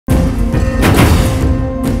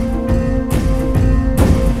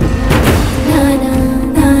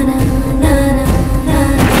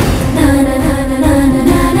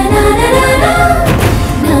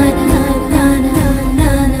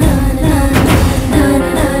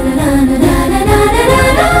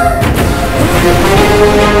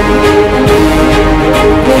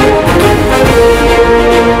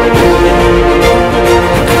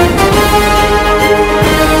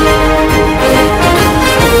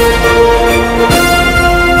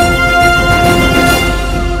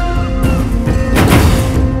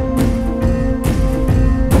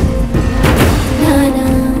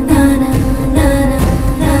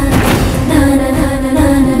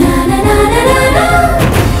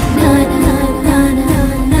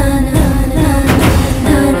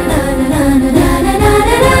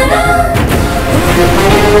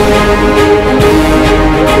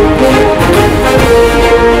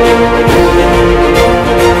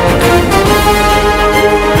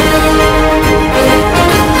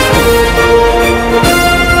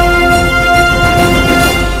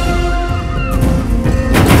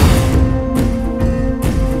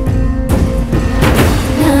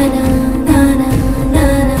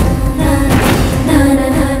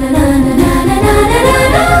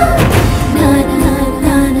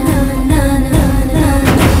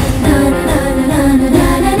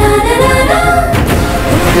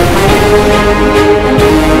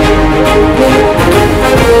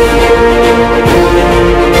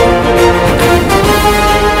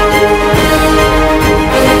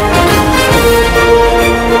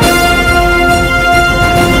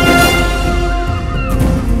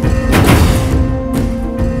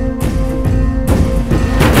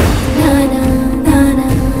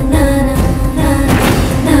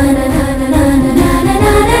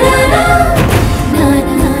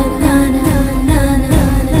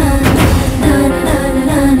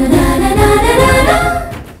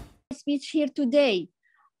speech here today,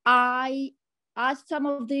 I asked some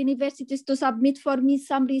of the universities to submit for me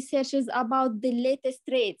some researches about the latest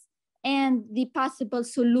rates and the possible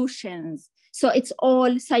solutions. So it's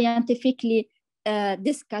all scientifically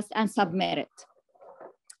discussed and submitted.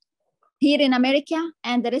 Here in America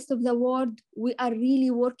and the rest of the world, we are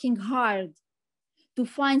really working hard to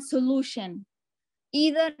find solution,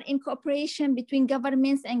 either in cooperation between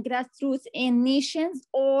governments and grassroots and nations,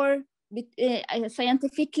 or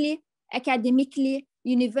scientifically, academically,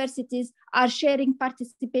 universities are sharing,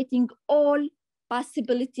 participating all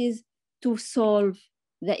possibilities to solve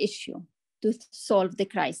the issue, to solve the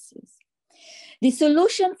crisis. The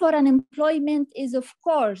solution for unemployment is, of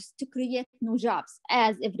course, to create new jobs,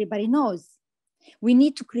 as everybody knows. We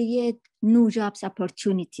need to create new jobs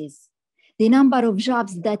opportunities. The number of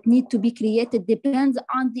jobs that need to be created depends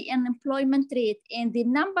on the unemployment rate and the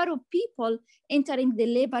number of people entering the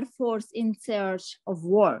labor force in search of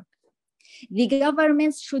work. The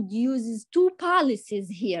governments should use two policies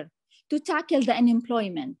here to tackle the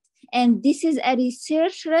unemployment. And this is a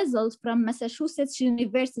research result from Massachusetts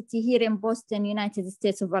University here in Boston, United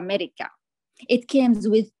States of America. It comes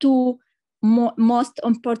with two most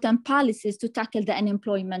important policies to tackle the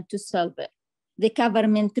unemployment, to solve it. The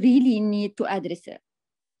government really need to address it.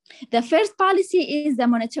 The first policy is the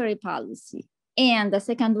monetary policy, and the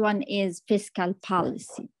second one is fiscal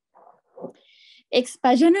policy.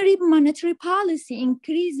 Expansionary monetary policy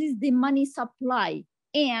increases the money supply,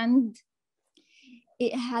 and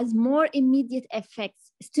it has more immediate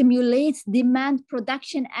effects, stimulates demand,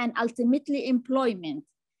 production, and ultimately employment.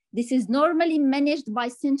 This is normally managed by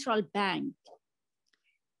central bank.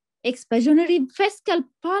 Expansionary fiscal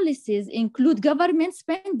policies include government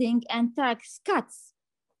spending and tax cuts.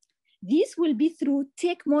 These will be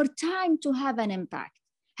take more time to have an impact,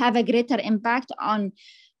 have a greater impact on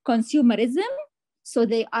consumerism, so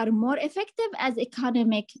they are more effective as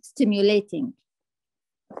economic stimulating.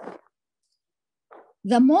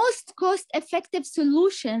 The most cost-effective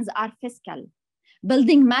solutions are fiscal: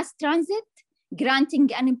 building mass transit, granting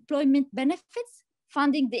unemployment benefits,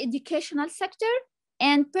 funding the educational sector,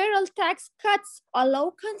 and payroll tax cuts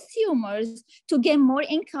allow consumers to gain more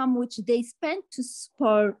income, which they spend to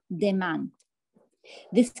spur demand.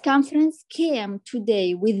 This conference came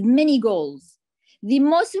today with many goals, the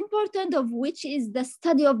most important of which is the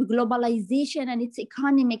study of globalization and its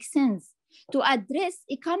economic sense, to address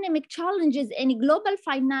economic challenges and global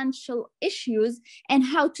financial issues, and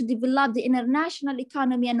how to develop the international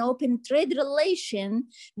economy and open trade relation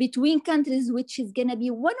between countries, which is going to be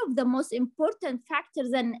one of the most important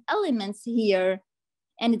factors and elements here.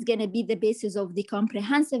 And it's going to be the basis of the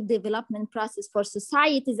comprehensive development process for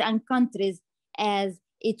societies and countries, as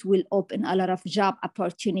it will open a lot of job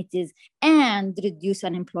opportunities and reduce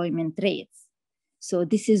unemployment rates. So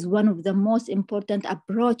this is one of the most important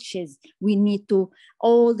approaches we need to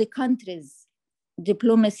all the countries,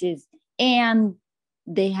 diplomacies, and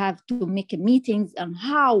they have to make meetings on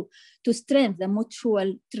how to strengthen the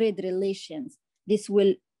mutual trade relations. This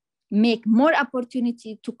will make more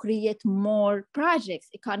opportunity to create more projects,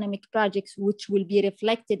 economic projects, which will be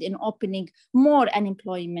reflected in opening more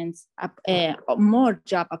unemployment, more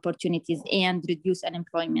job opportunities, and reduce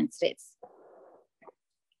unemployment rates.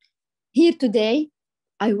 Here today,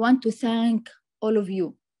 I want to thank all of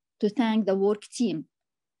you, to thank the work team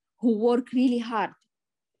who work really hard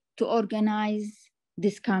to organize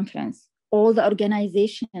this conference, all the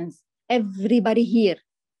organizations, everybody here,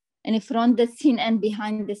 in front of the scene and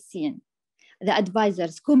behind the scene, the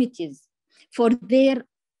advisors, committees, for their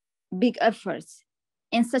big efforts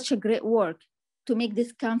and such a great work to make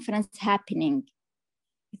this conference happening.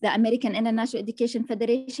 The American International Education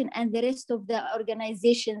Federation and the rest of the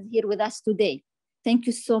organizations here with us today. Thank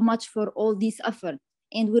you so much for all this effort.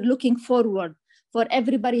 And we're looking forward for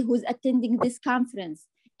everybody who's attending this conference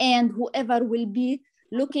and whoever will be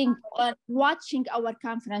looking or watching our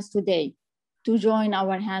conference today, to join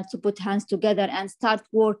our hands, to put hands together and start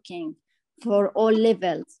working for all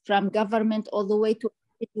levels, from government all the way to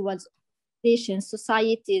individuals, organizations,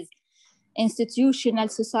 societies, institutional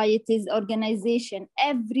societies, organization,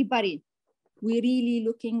 everybody. We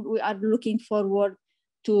are looking forward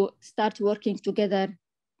to start working together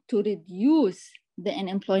to reduce the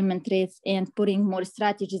unemployment rates and putting more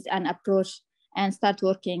strategies and approach and start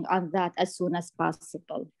working on that as soon as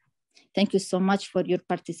possible. Thank you so much for your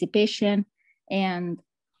participation, and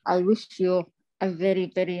I wish you a very,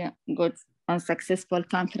 very good and successful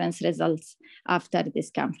conference results after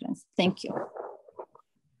this conference. Thank you.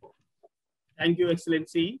 Thank you,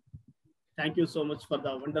 Excellency. Thank you so much for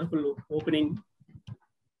the wonderful opening.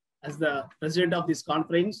 As the president of this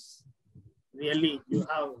conference, Really, you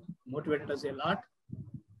have motivated us a lot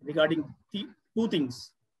regarding two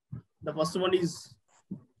things. The first one is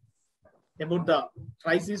about the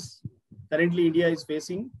crisis currently India is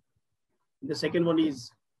facing. The second one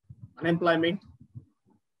is unemployment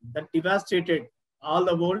that devastated all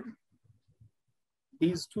the world.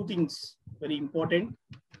 These two things very important.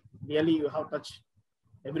 Really, you have touched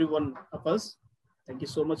every one of us. Thank you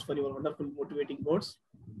so much for your wonderful motivating words.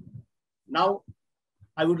 Now,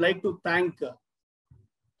 I would like to thank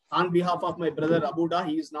on behalf of my brother Abuda.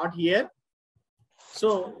 He is not here.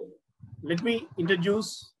 So let me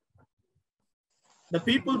introduce the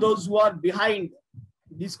people, those who are behind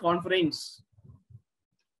this conference.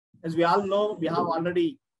 As we all know, we have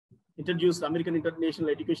already introduced American International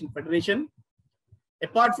Education Federation.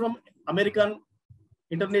 Apart from American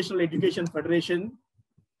International Education Federation,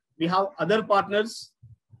 we have other partners,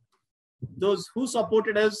 those who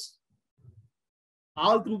supported us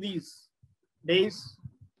all through these days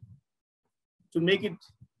to make it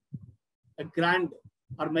a grand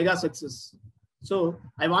or mega success. So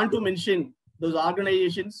I want to mention those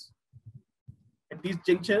organizations at this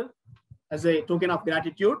juncture as a token of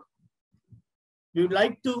gratitude. We would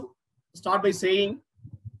like to start by saying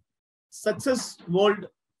Success World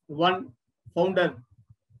One founder,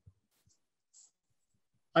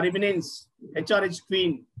 Her Eminence HRH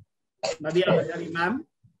Queen Nadia Hajari ma'am,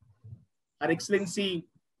 Her Excellency,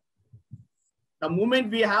 the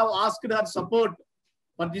moment we have asked her support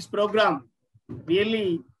for this program,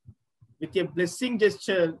 really with a blessing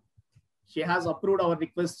gesture, she has approved our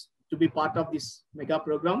request to be part of this mega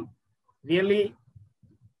program. Really,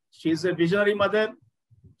 she is a visionary mother.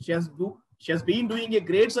 She has been doing a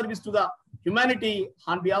great service to the humanity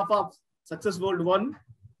on behalf of Success World One.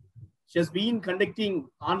 She has been conducting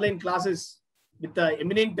online classes with the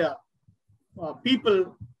eminent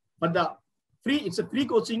people for the free. It's a free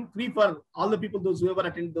coaching, free for all the people, those who ever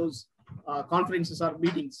attend those conferences or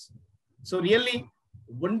meetings. So really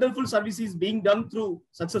wonderful service is being done through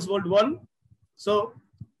Success World One. So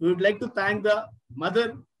we would like to thank the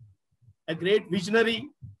mother, a great visionary,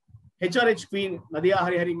 HRH Queen Nadia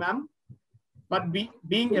Hari ma'am, for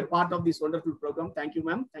being a part of this wonderful program. Thank you,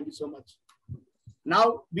 ma'am. Thank you so much.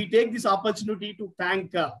 Now we take this opportunity to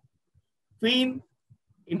thank Queen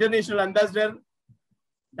International Ambassador,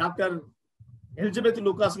 Dr. Elizabeth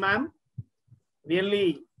Lucas ma'am.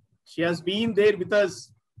 Really, she has been there with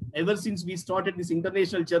us ever since we started this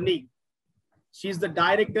international journey. She is the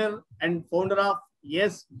director and founder of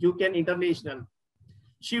Yes, You Can International.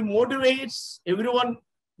 She motivates everyone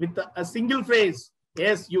with a single phrase,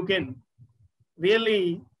 yes, you can.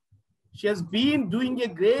 Really, she has been doing a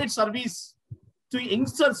great service to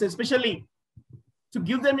youngsters, especially to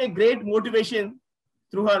give them a great motivation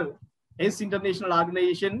through her Yes International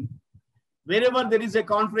organization. Wherever there is a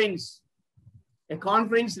conference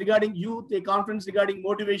regarding youth, a conference regarding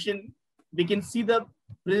motivation, we can see the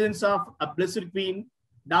presence of a blessed queen,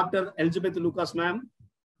 Dr. Elizabeth Lucas ma'am.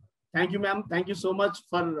 Thank you, ma'am. Thank you so much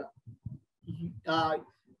for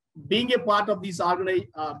being a part of this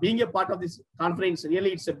conference.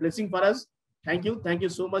 Really, it's a blessing for us. Thank you. Thank you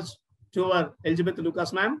so much to our Elizabeth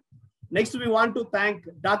Lucas ma'am. Next, we want to thank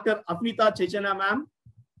Dr. Afnita Chechana ma'am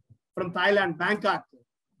from Thailand, Bangkok.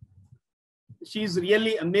 She is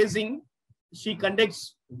really amazing. She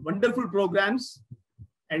conducts wonderful programs,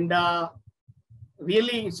 and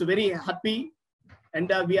really, it's very happy,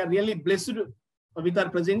 and we are really blessed with her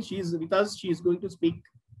presence. She is with us. She is going to speak.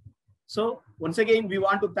 So once again, we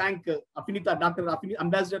want to thank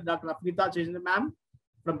Ambassador Dr. Afnita Chechana ma'am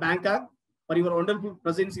from Bangkok for your wonderful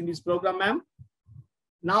presence in this program, ma'am.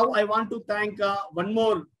 Now I want to thank one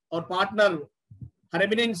more, our partner, Her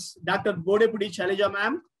Eminence Dr. Bodepudi Shailaja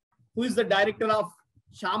ma'am, who is the director of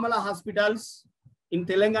Shamala Hospitals in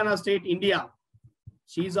Telangana State, India.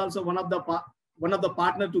 She is also one of the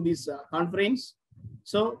partner to this conference.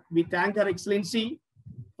 So we thank Her Excellency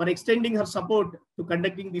for extending her support to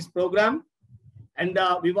conducting this program. And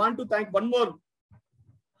we want to thank one more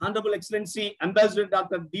Honorable Excellency Ambassador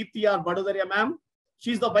Dr. Deepthi R. Badodaria ma'am.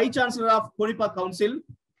 She is the Vice Chancellor of Konipa Council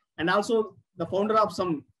and also the founder of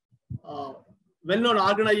some well-known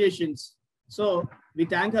organizations. So we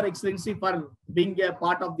thank Her Excellency for being a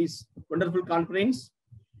part of this wonderful conference.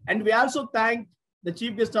 And we also thank the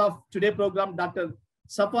chief guest of today's program, Dr.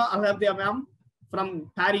 Safa Alhabdia ma'am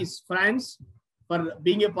from Paris, France, for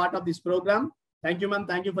being a part of this program. Thank you, ma'am.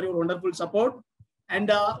 Thank you for your wonderful support.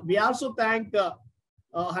 And we also thank Her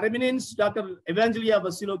Eminence Dr. Evangelia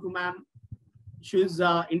Vasilou ma'am. She is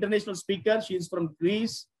an international speaker. She is from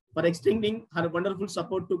Greece, for extending her wonderful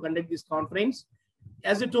support to conduct this conference.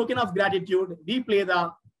 As a token of gratitude, we play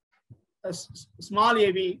the small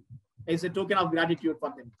AV, as a token of gratitude for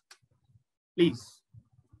them. Please.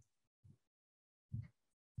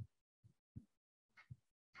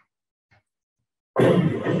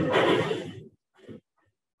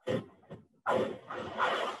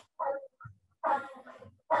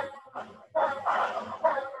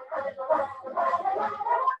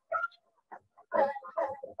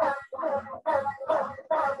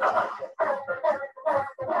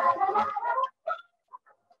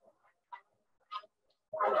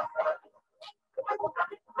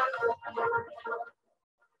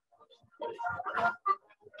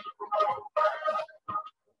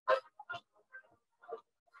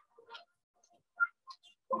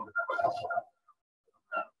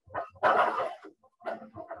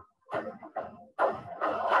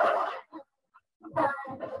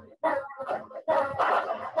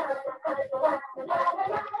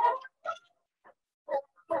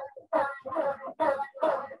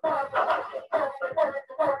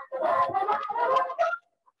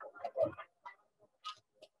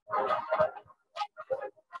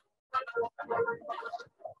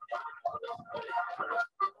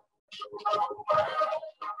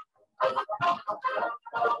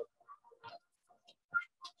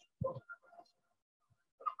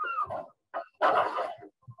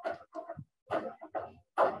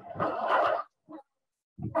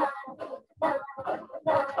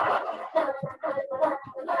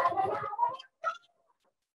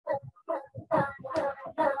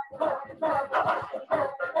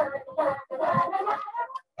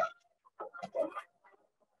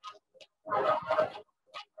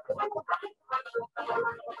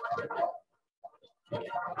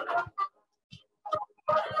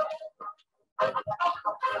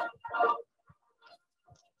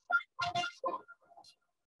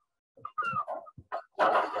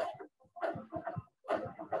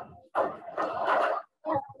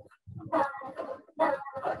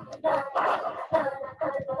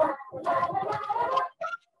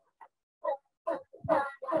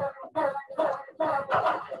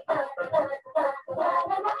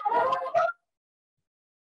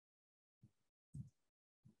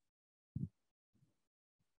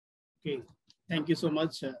 Okay, thank you so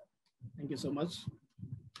much. Thank you so much.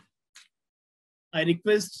 I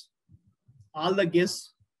request all the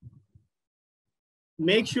guests,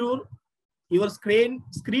 make sure your screen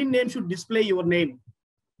name should display your name.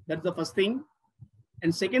 That's the first thing.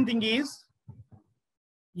 And second thing is,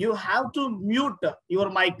 you have to mute your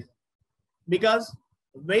mic, because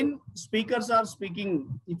when speakers are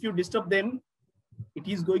speaking, if you disturb them, it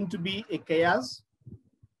is going to be a chaos.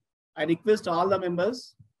 I request all the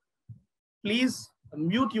members, please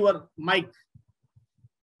mute your mic.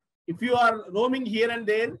 If you are roaming here and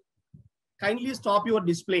there, kindly stop your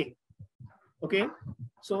display. Okay,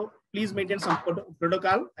 so please maintain some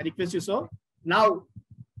protocol. I request you so. Now,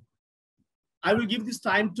 I will give this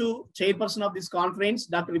time to chairperson of this conference,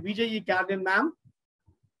 Dr. Vijay E. Carlin ma'am,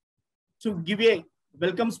 to give a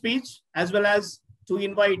welcome speech as well as to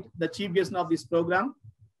invite the chief guest of this program.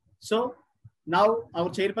 So now our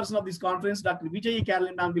chairperson of this conference, Dr. Vijay E.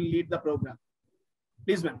 Carlin ma'am, will lead the program.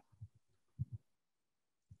 Please, ma'am.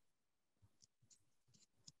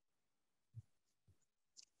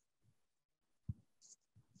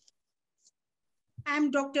 I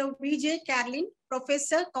am Dr. Vijay Carlin,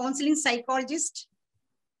 Professor, Counseling Psychologist,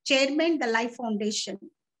 Chairman, the Life Foundation.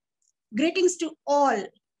 Greetings to all.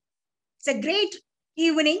 It's a great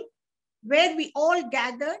evening where we all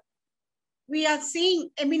gather. We are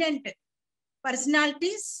seeing eminent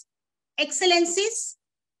personalities, excellencies,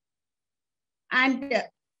 and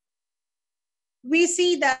we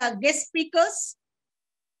see the guest speakers,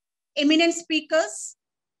 eminent speakers,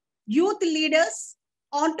 youth leaders,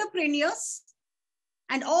 entrepreneurs,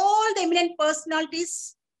 and all the eminent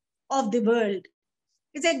personalities of the world.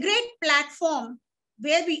 It's a great platform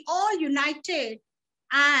where we all united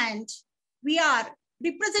and we are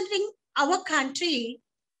representing our country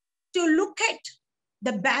to look at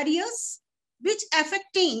the barriers which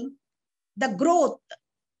affecting the growth,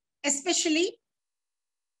 especially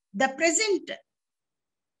the present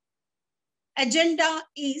agenda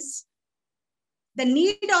is the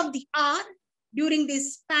need of the hour during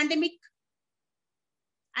this pandemic,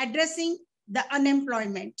 addressing the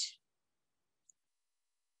unemployment.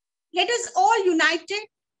 Let us all united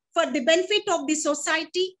for the benefit of the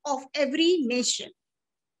society of every nation.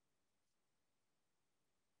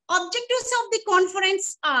 Objectives of the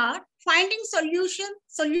conference are finding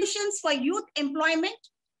solutions for youth employment,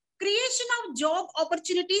 creation of job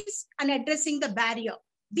opportunities, and addressing the barrier.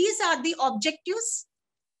 These are the objectives.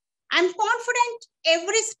 I'm confident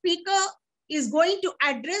every speaker is going to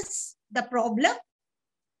address the problem,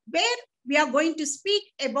 where we are going to speak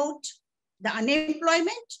about the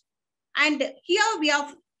unemployment. And here we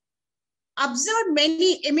have observed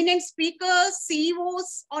many eminent speakers,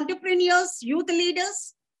 CEOs, entrepreneurs, youth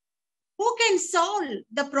leaders who can solve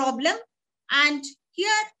the problem. And here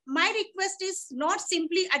my request is not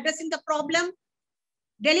simply addressing the problem,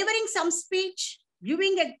 delivering some speech,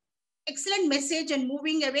 giving an excellent message and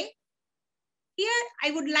moving away. Here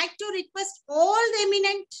I would like to request all the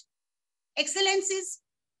eminent excellencies,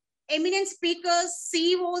 eminent speakers,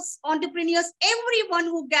 CEOs, entrepreneurs, everyone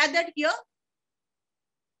who gathered here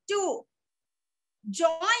to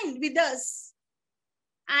join with us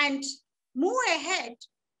and move ahead,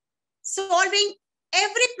 solving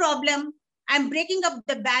every problem and breaking up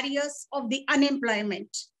the barriers of the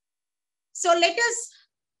unemployment. So let us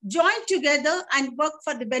join together and work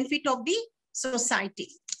for the benefit of the society.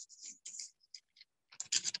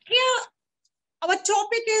 Here, our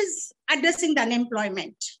topic is addressing the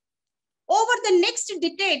unemployment. Over the next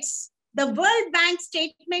decades, the World Bank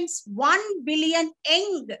statements 1 billion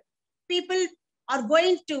young people are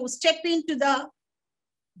going to step into the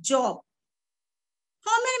job.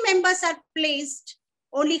 How many members are placed?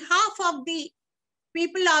 Only half of the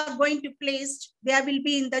people are going to placed. There will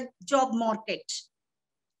be in the job market.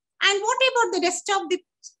 And what about the rest of the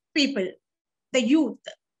people, the youth?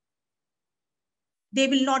 They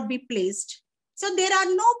will not be placed. So there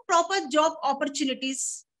are no proper job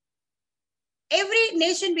opportunities. Every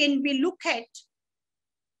nation, when we look at,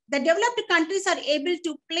 the developed countries are able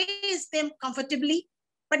to place them comfortably,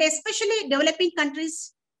 but especially developing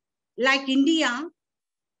countries like India,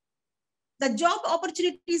 the job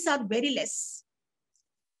opportunities are very less.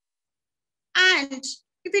 And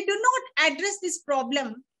if we do not address this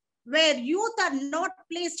problem, where youth are not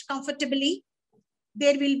placed comfortably,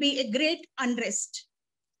 there will be a great unrest.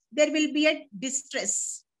 There will be a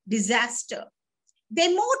distress, disaster. They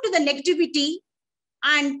move to the negativity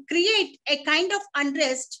and create a kind of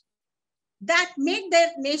unrest that make their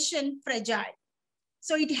nation fragile.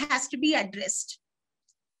 So it has to be addressed.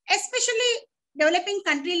 Especially developing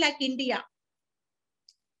country like India.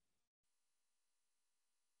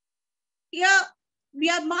 Here we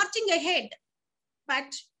are marching ahead,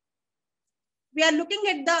 but we are looking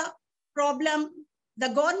at the problem. The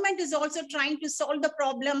government is also trying to solve the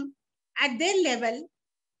problem at their level,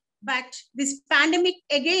 but this pandemic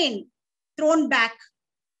again thrown back.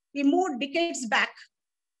 We moved decades back.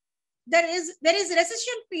 There is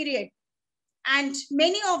recession period, and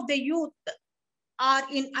many of the youth are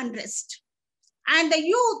in unrest. And the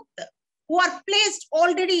youth who are placed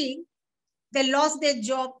already, they lost their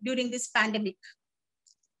job during this pandemic.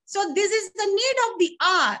 So this is the need of the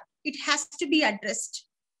hour. It has to be addressed.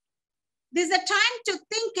 This is a time to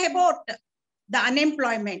think about the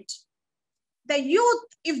unemployment. The youth,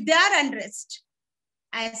 if they are unrest,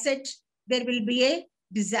 I said there will be a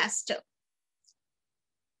disaster.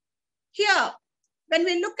 Here, when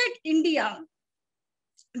we look at India,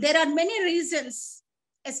 there are many reasons,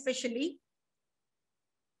 especially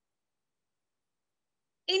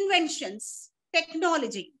inventions,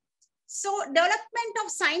 technology. So development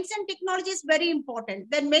of science and technology is very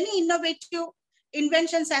important. There are many innovative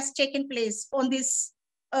inventions has taken place on this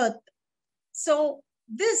earth. So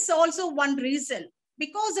this is also one reason.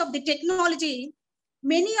 Because of the technology,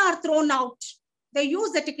 many are thrown out. They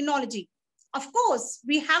use the technology. Of course,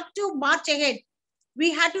 we have to march ahead.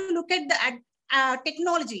 We have to look at the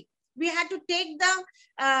technology. We had to take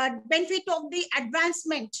the benefit of the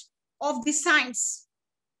advancement of the science.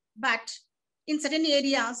 But in certain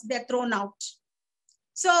areas, they're thrown out.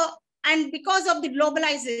 So, and because of the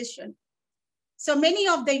globalization, so many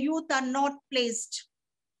of the youth are not placed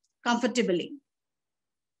comfortably.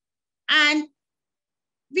 And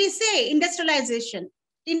we say industrialization.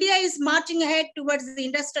 India is marching ahead towards the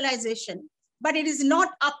industrialization, but it is not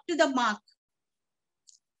up to the mark.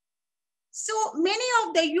 So many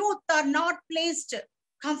of the youth are not placed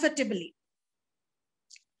comfortably.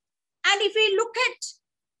 And if we look at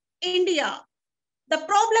India, the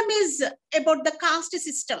problem is about the caste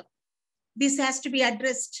system. This has to be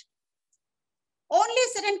addressed. Only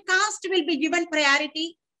certain caste will be given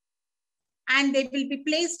priority and they will be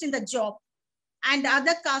placed in the job, and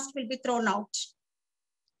other caste will be thrown out.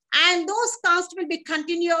 And those castes will be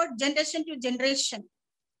continued generation to generation.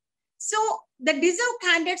 So the deserved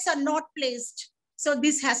candidates are not placed. So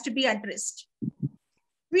this has to be addressed.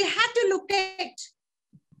 We have to look at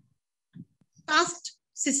caste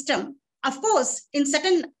system. Of course, in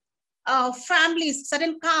certain families,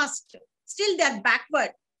 certain caste, still they are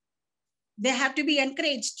backward. They have to be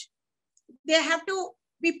encouraged. They have to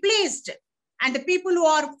be placed. And the people who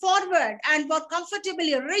are forward and were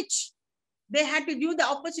comfortably rich, they had to give the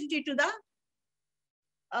opportunity to the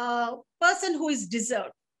person who is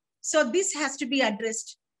deserved. So this has to be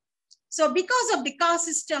addressed. So because of the caste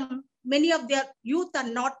system, many of their youth are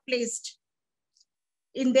not placed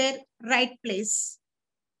in their right place.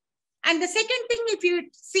 And the second thing, if you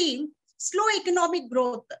see, slow economic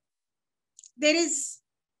growth.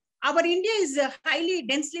 Our India is a highly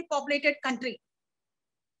densely populated country.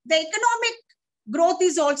 The economic growth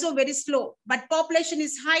is also very slow, but population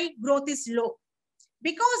is high, growth is low.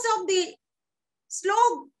 Because of the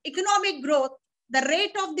slow economic growth, the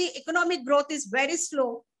rate of the economic growth is very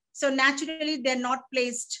slow. So naturally, they're not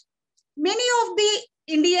placed. Many of the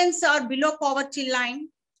Indians are below poverty line.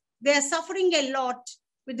 They are suffering a lot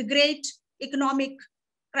with the great economic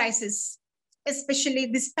crisis, especially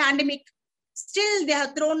this pandemic. Still, they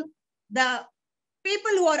have thrown the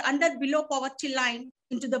people who are below poverty line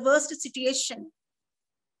into the worst situation.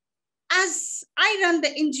 As I run the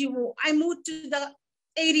NGO, I moved to the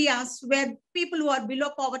areas where people who are below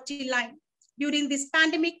poverty line. During this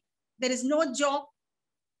pandemic, there is no job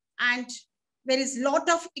and there is a lot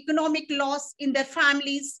of economic loss in their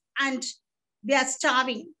families and they are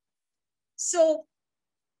starving. So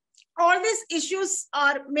all these issues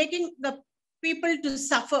are making the people to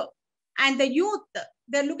suffer. And the youth,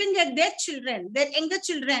 they're looking at their children, their younger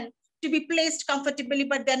children, to be placed comfortably,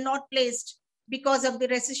 but they're not placed because of the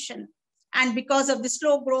recession and because of the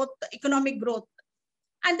slow growth, economic growth.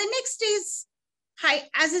 And the next is high.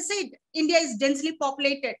 As I said, India is densely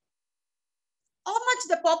populated. How much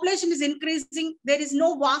the population is increasing, there is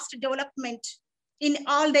no vast development in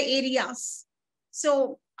all the areas.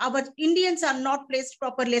 So our Indians are not placed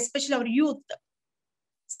properly, especially our youth.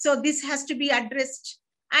 So this has to be addressed.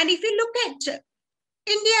 And if you look at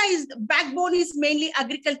India, backbone is mainly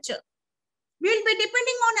agriculture. We will be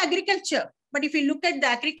depending on agriculture. But if you look at the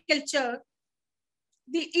agriculture,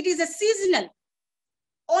 it is a seasonal.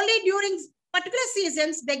 Only during particular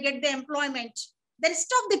seasons, they get the employment. The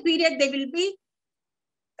rest of the period, they will be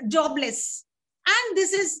jobless. And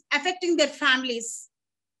this is affecting their families.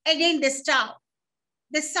 Again, they starve.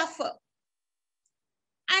 They suffer.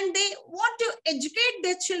 And they want to educate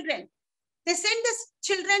their children. They send the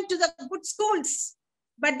children to the good schools,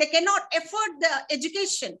 but they cannot afford the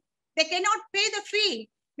education. They cannot pay the fee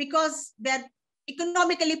because they're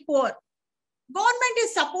economically poor. Government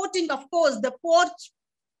is supporting, of course, the poor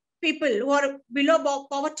people who are below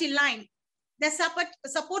poverty line. They're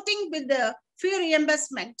supporting with the fee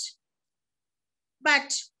reimbursement.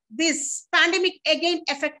 But this pandemic again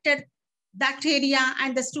affected that area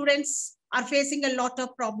and the students are facing a lot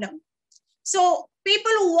of problem. So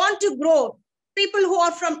people who want to grow, people who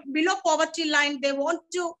are from below poverty line, they want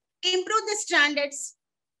to improve the standards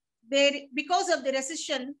because of the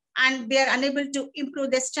recession and they are unable to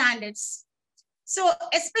improve the standards. So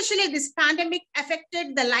especially this pandemic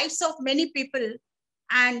affected the lives of many people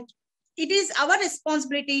and it is our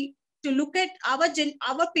responsibility to look at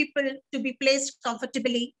our people to be placed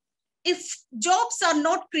comfortably. If jobs are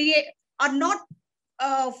not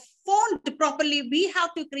formed properly, we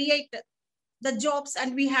have to create the jobs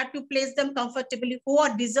and we have to place them comfortably who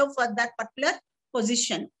are deserved for that particular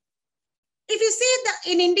position. If you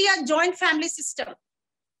see in India, joint family system.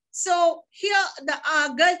 So here the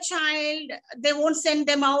girl child, they won't send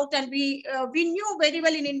them out and we knew very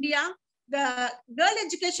well in India, the girl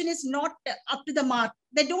education is not up to the mark.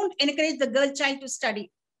 They don't encourage the girl child to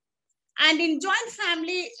study. And in joint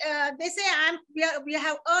family, they say, we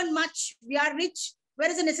have earned much, we are rich.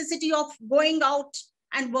 Where is the necessity of going out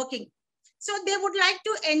and working? So they would like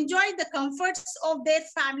to enjoy the comforts of their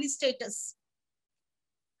family status.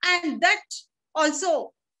 And that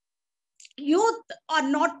also, youth are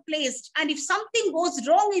not placed. And if something goes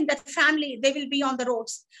wrong in that family, they will be on the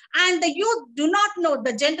roads. And the youth do not know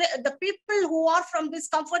the people who are from this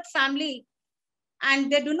comfort family,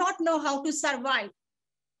 and they do not know how to survive.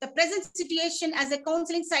 The present situation as a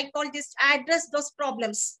counseling psychologist, I address those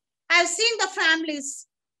problems. I've seen the families,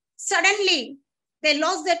 suddenly they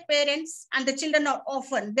lost their parents and the children are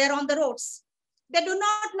orphaned. They're on the roads. They do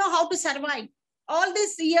not know how to survive. All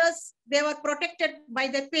these years, they were protected by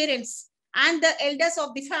their parents and the elders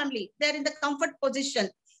of the family. They're in the comfort position.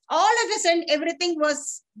 All of a sudden, everything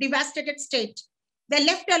was devastated state. They're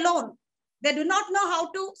left alone. They do not know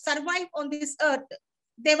how to survive on this earth.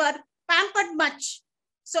 They were pampered much.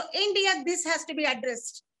 So India, this has to be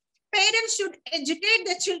addressed. Parents should educate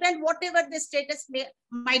the children, whatever the status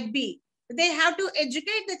might be. They have to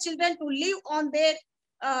educate the children to live on their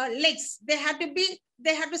legs. They have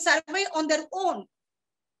to survive on their own.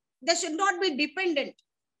 They should not be dependent.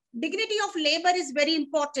 Dignity of labor is very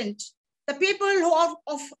important. The people who are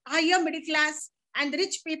of higher middle class and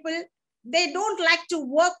rich people, they don't like to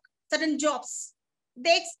work certain jobs.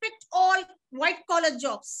 they expect all white collar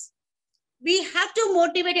jobs. We have to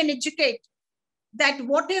motivate and educate that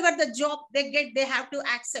whatever the job they get, they have to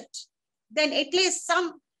accept. Then at least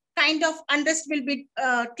some kind of unrest will be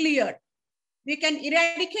cleared. We can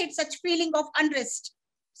eradicate such feeling of unrest.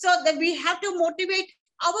 So that we have to motivate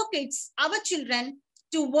our kids, our children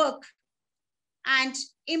to work and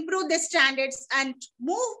improve their standards and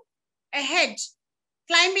move ahead,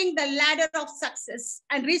 climbing the ladder of success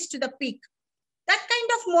and reach to the peak. That kind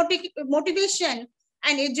of motivation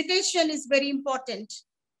and education is very important.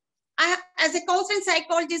 As a counseling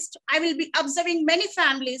psychologist, I will be observing many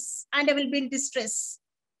families and I will be in distress.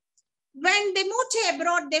 When they move to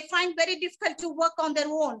abroad, they find very difficult to work on their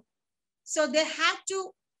own. So they have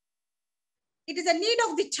to, it is a need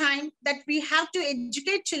of the time that we have to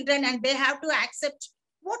educate children and they have to accept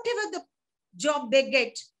whatever the job they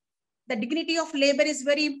get. The dignity of labor is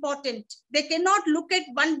very important. They cannot look at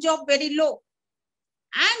one job very low.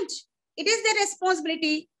 And it is their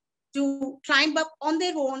responsibility to climb up on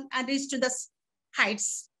their own and reach to the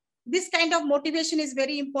heights. This kind of motivation is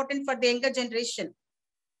very important for the younger generation.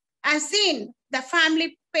 I've seen the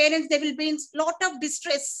family parents, they will be in a lot of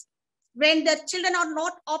distress when the children are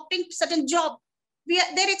not opting for certain job.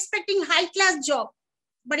 They're expecting high-class job.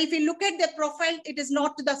 But if you look at their profile, it is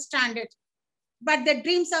not to the standard. But the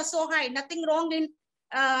dreams are so high. Nothing wrong in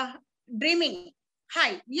dreaming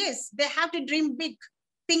high. Yes, they have to dream big,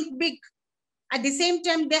 think big. At the same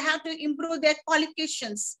time, they have to improve their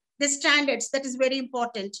qualifications, their standards. That is very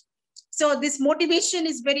important. So this motivation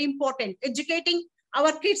is very important. Educating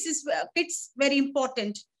our kids is very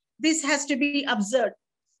important. This has to be observed.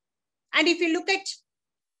 And if you look at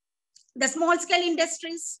the small scale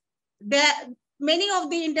industries, many of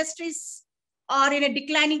the industries are in a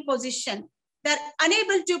declining position. They're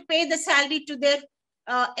unable to pay the salary to their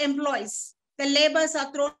employees. The laborers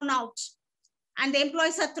are thrown out and the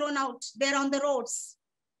employees are thrown out. They're on the roads.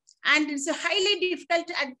 And it's highly difficult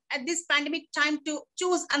at this pandemic time to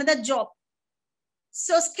choose another job.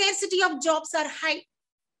 So scarcity of jobs are high.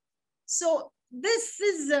 So this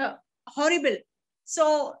is horrible.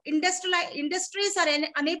 So industries are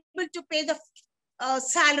unable to pay the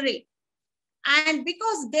salary. And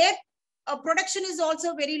because their production is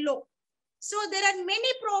also very low. So there are many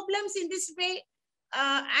problems in this way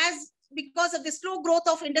because of the slow growth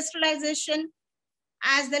of industrialization,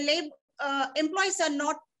 as the employees are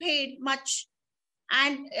not paid much.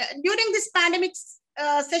 And during this pandemic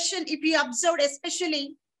session, if we observed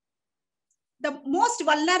especially, the most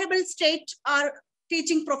vulnerable state are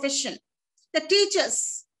teaching profession. The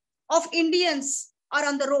teachers of Indians are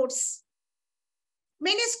on the roads.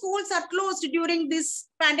 Many schools are closed during this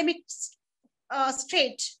pandemic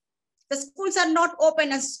state. The schools are not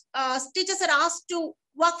open as teachers are asked to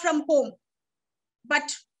work from home.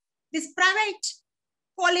 But these private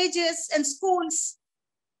colleges and schools,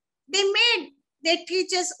 they made their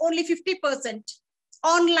teachers only 50%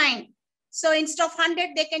 online. So instead of 100,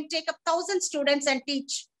 they can take up 1,000 students and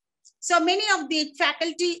teach. So many of the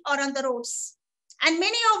faculty are on the roads and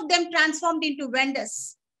many of them transformed into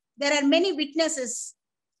vendors. There are many witnesses.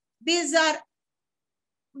 These are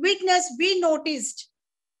witnesses we noticed.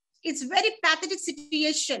 It's very pathetic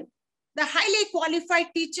situation. The highly qualified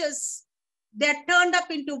teachers, they're turned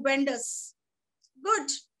up into vendors.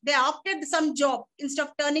 Good, they opted some job instead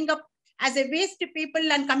of turning up as a waste to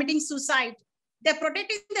people and committing suicide. They're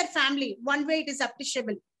protecting their family. One way it is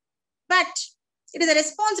appreciable. But it is a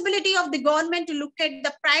responsibility of the government to look at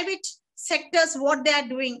the private sectors, what they are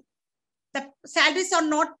doing. The salaries are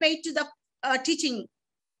not paid to the teaching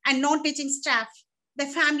and non-teaching staff. The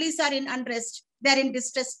families are in unrest. They're in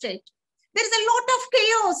distress state. There is a lot of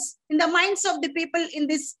chaos in the minds of the people in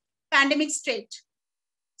this pandemic state.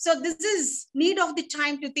 So this is need of the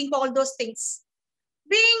time to think all those things.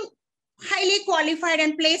 Being highly qualified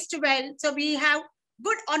and placed well, so we have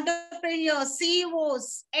good entrepreneurs,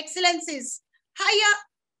 CEOs, excellencies,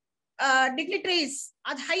 higher dignitaries,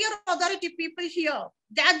 higher authority people here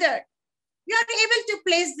gathered. We are able to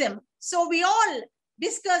place them. So we all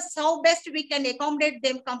discuss how best we can accommodate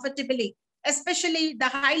them comfortably, especially the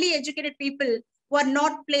highly educated people who are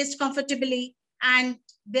not placed comfortably and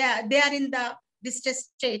they are in the distress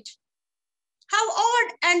state. How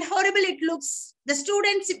odd and horrible it looks. The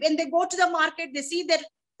students, when they go to the market, they see their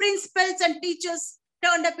principals and teachers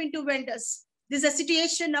turned up into vendors. This is a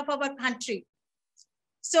situation of our country.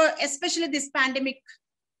 So especially this pandemic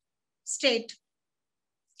state,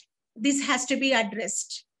 this has to be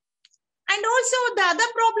addressed. And also the other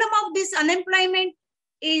problem of this unemployment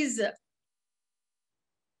is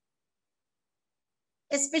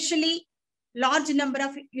especially large number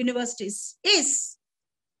of universities is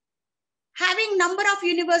Having number of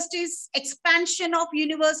universities, expansion of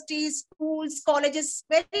universities, schools, colleges,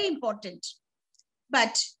 very important.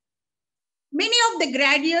 But many of the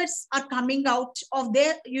graduates are coming out of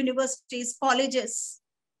their universities, colleges,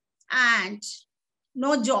 and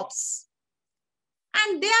no jobs.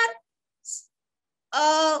 And they're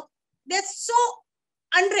so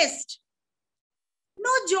unrest.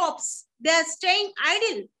 No jobs. They're staying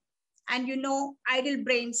idle. And you know, idle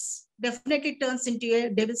brains definitely turns into a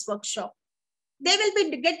devil's workshop. They will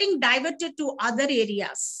be getting diverted to other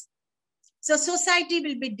areas. So society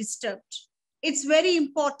will be disturbed. It's very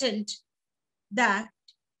important that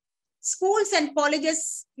schools and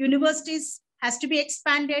colleges, universities has to be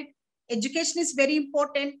expanded. Education is very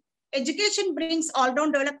important. Education brings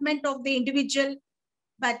all-round development of the individual,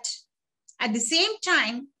 but at the same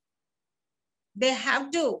time, they have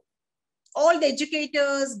to, all the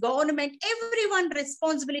educators, government, everyone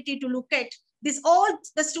responsibility to look at this. All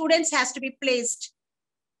the students has to be placed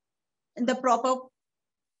in the proper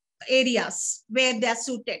areas where they are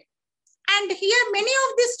suited. And here, many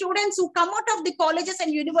of the students who come out of the colleges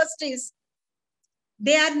and universities,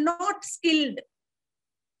 they are not skilled.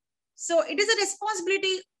 So it is a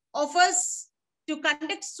responsibility of us to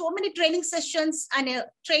conduct so many training sessions and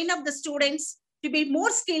train up the students to be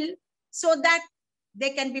more skilled so that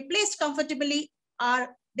they can be placed comfortably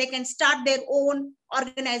or they can start their own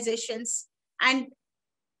organizations and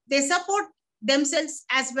they support themselves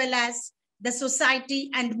as well as the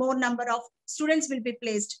society, and more number of students will be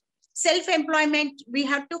placed. Self-employment, we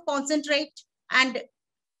have to concentrate and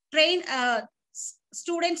train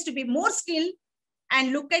students to be more skilled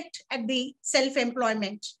and look at the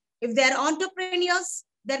self-employment. If they're entrepreneurs,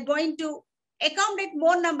 they're going to accommodate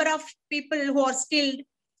more number of people who are skilled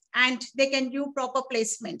and they can do proper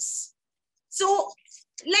placements. So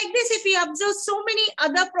like this, if we observe so many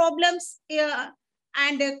other problems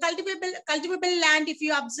and cultivable land, if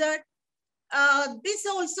you observe, this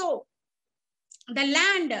also, the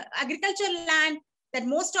land, agricultural land, that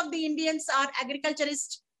most of the Indians are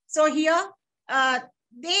agriculturists. So here,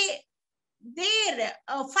 their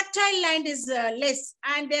fertile land is less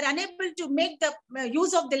and they're unable to make the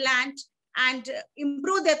use of the land and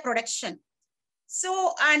improve their production.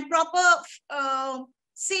 So, and proper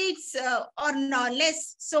seeds are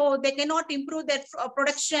less, so they cannot improve their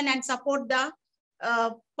production and support the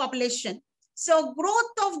population. So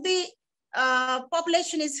growth of the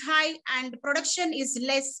population is high and production is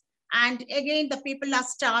less, and again the people are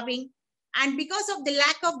starving, and because of the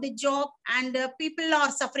lack of the job, and people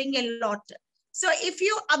are suffering a lot. So if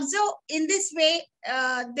you observe in this way,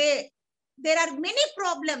 there are many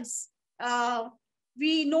problems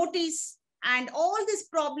we notice, and all these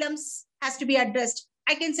problems has to be addressed.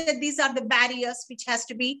 I can say these are the barriers which has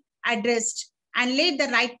to be addressed and laid the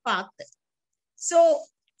right path. So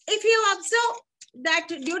if you observe that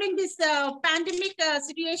during this pandemic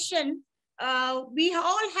situation, we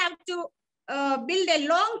all have to build a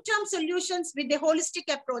long-term solutions with the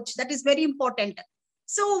holistic approach. That is very important.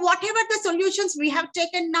 So whatever the solutions we have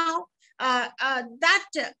taken now, at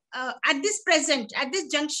this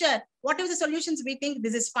juncture, whatever the solutions we think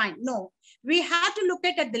this is fine. No, we have to look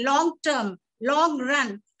at the long term, long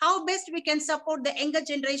run, how best we can support the younger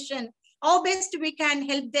generation, how best we can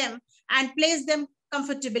help them and place them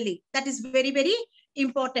comfortably. That is very, very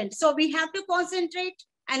important. So we have to concentrate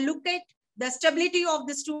and look at the stability of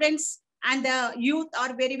the students and the youth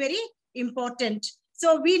are very, very important.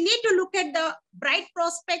 So we need to look at the bright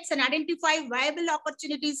prospects and identify viable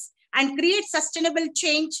opportunities and create sustainable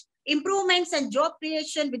change, improvements and job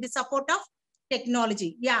creation with the support of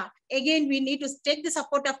technology. Yeah, again, we need to take the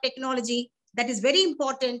support of technology. That is very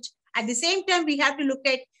important. At the same time, we have to look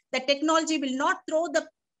at the technology will not throw the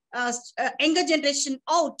younger generation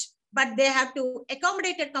out, but they have to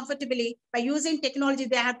accommodate it comfortably. By using technology,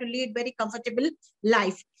 they have to lead very comfortable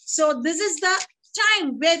life. So this is the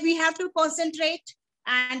time where we have to concentrate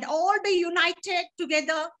and all be united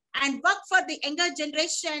together and work for the younger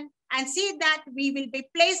generation and see that we will be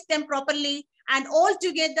placed them properly, and all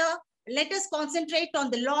together, let us concentrate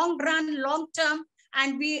on the long run, long term,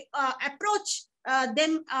 and we approach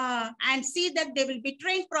them and see that they will be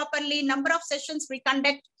trained properly. Number of sessions we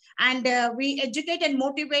conduct, and we educate and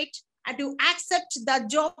motivate to accept the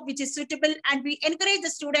job which is suitable, and we encourage the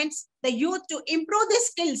students, the youth, to improve their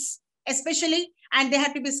skills, especially, and they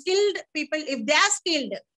have to be skilled people. If they are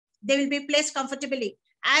skilled, they will be placed comfortably.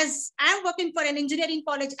 As I'm working for an engineering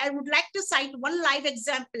college, I would like to cite one live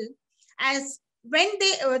example. As when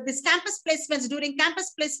this campus placements, during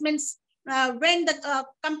campus placements, when the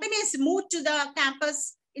companies move to the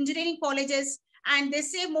campus engineering colleges, and they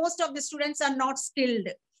say most of the students are not skilled.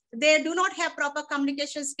 They do not have proper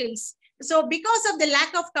communication skills. So because of the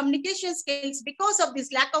lack of communication skills, because of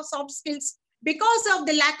this lack of soft skills, because of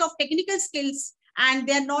the lack of technical skills, and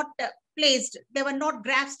they're not placed, they were not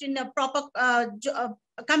grasped in a proper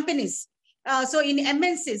companies. So in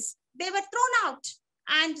MNCs, they were thrown out.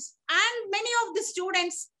 And many of the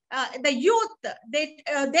students, the youth,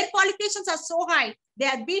 their qualifications are so high. They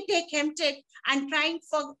are BTech, MTech, and trying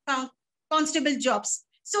for constable jobs.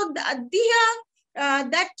 So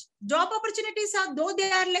that job opportunities are, though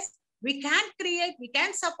they are less, we can create, we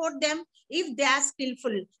can support them if they are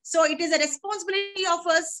skillful. So it is a responsibility of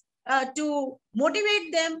us to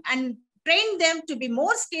motivate them and train them to be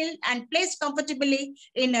more skilled and placed comfortably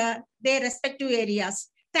in their respective areas.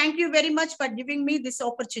 Thank you very much for giving me this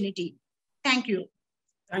opportunity. Thank you.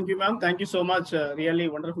 Thank you, ma'am. Thank you so much. Really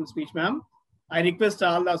wonderful speech, ma'am. I request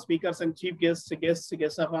all the speakers and chief guests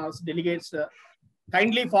of us, delegates,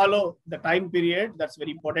 kindly follow the time period. That's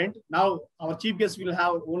very important. Now, our chief guest will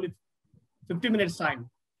have only 50 minutes time.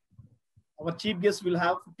 Our chief guest will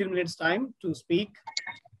have 15 minutes time to speak.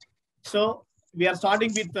 So we are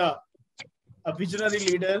starting with a visionary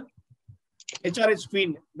leader, HRH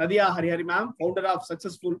Queen, Nadia Harihari ma'am, founder of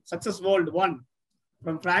Success World 1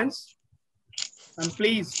 from France. And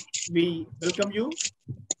please, we welcome you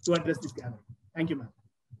to address this gathering. Thank you, ma'am.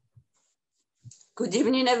 Good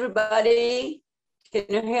evening, everybody. Can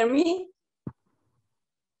you hear me?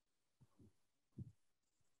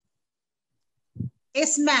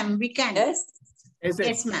 Yes, ma'am, we can. Yes?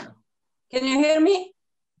 Yes, ma'am. Can you hear me?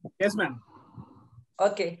 Yes, ma'am.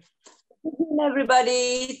 Okay. Good evening,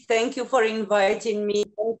 everybody. Thank you for inviting me.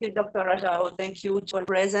 Thank you, Dr. Rajao. Thank you for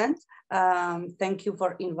present. Thank you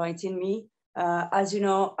for inviting me. As you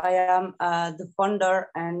know, I am the founder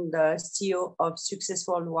and CEO of Success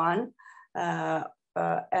World 1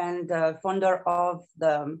 and founder of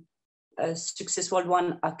the Success World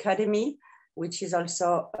 1 Academy, which is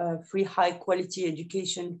also free high quality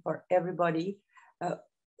education for everybody,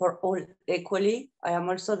 for all equally. I am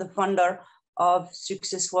also the founder of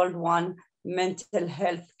Success World 1 Mental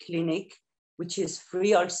Health Clinic, which is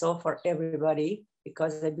free also for everybody,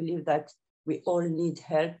 because I believe that we all need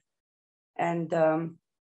help. And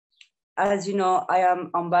as you know, I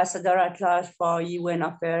am ambassador at large for UN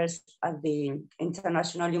Affairs at the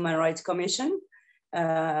International Human Rights Commission,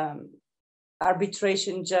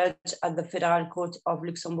 arbitration judge at the Federal Court of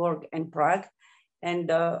Luxembourg and Prague,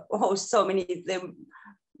 and so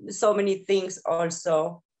many things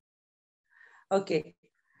also. Okay,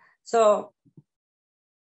 so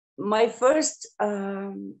my first,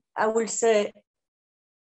 I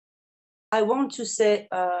want to say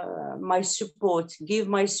my support, give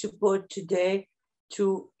my support today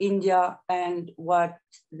to India and what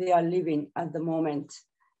they are living at the moment.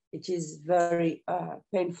 It is very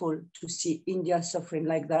painful to see India suffering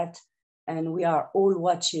like that. And we are all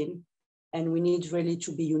watching, and we need really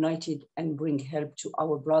to be united and bring help to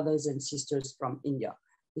our brothers and sisters from India.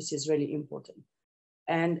 This is really important.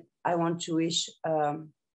 And I want to wish a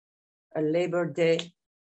Labor Day,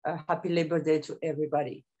 a happy Labor Day to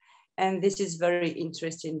everybody. And this is very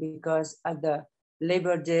interesting because at the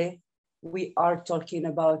Labor Day, we are talking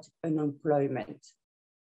about unemployment.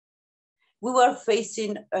 We were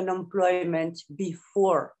facing unemployment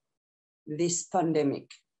before this pandemic.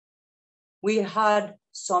 We had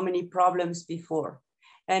so many problems before.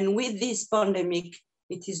 And with this pandemic,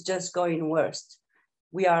 it is just going worse.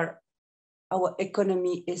 Our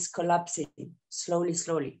economy is collapsing slowly,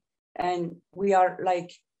 slowly. And we are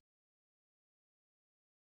like,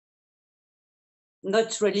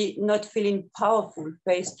 not feeling powerful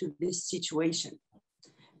faced to this situation.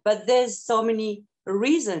 But there's so many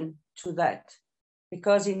reasons to that,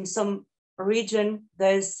 because in some region,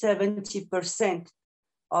 there's 70%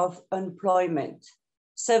 of unemployment.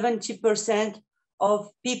 70%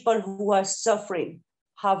 of people who are suffering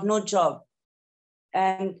have no job.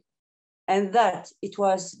 And that it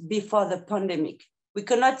was before the pandemic. We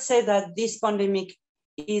cannot say that this pandemic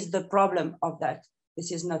is the problem of that.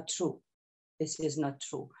 This is not true. This is not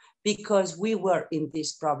true, because we were in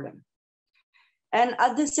this problem. And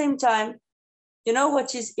at the same time, you know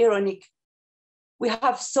what is ironic? We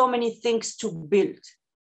have so many things to build,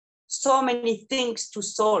 so many things to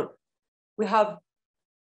solve. We have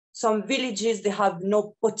some villages, they have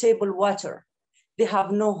no potable water. They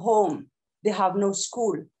have no home. They have no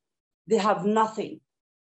school. They have nothing.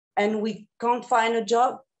 And we can't find a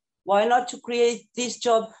job. Why not to create this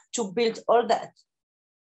job to build all that?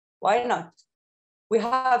 Why not? We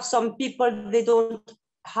have some people, they don't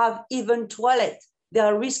have even toilet. They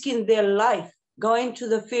are risking their life going to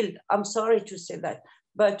the field. I'm sorry to say that,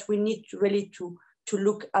 but we need really to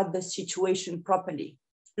look at the situation properly.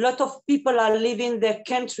 A lot of people are leaving their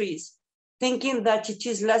countries thinking that it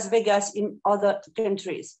is Las Vegas in other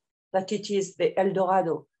countries, that it is the El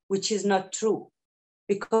Dorado, which is not true,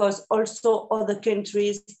 because also other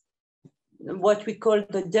countries, what we call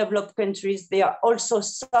the developed countries, they are also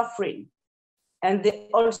suffering and they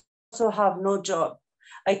also have no job.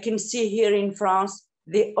 I can see here in France,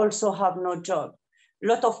 they also have no job. A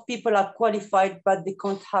lot of people are qualified, but they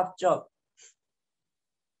can't have job.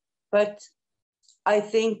 But I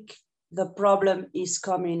think the problem is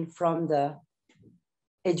coming from the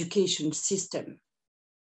education system.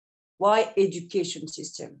 Why education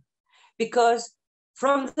system? Because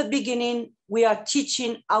from the beginning, we are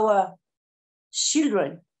teaching our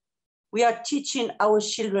children,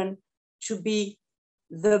 to be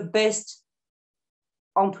the best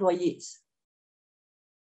employees.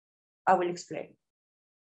 I will explain.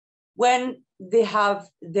 When they have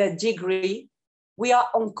their degree, we are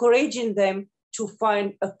encouraging them to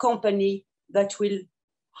find a company that will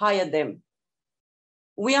hire them.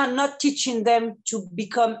 We are not teaching them to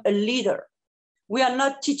become a leader. We are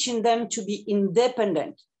not teaching them to be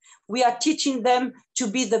independent. We are teaching them to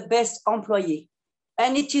be the best employee.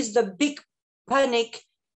 And it is the big panic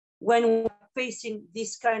when we're facing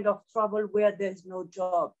this kind of trouble where there's no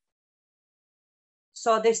job.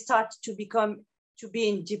 So they start to be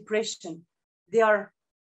in depression.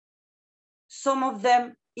 Some of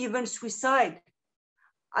them even suicide.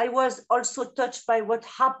 I was also touched by what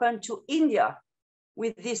happened to India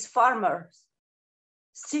with these farmers.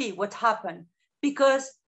 See what happened,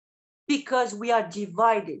 because we are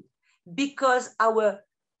divided, because our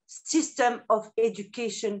system of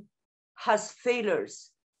education has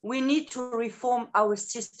failures. We need to reform our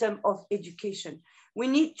system of education. We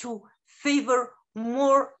need to favor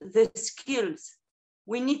more the skills.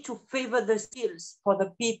 We need to favor the skills for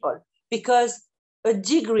the people, because a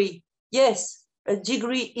degree, yes, a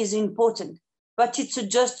degree is important, but it's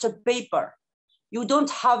just a paper. You don't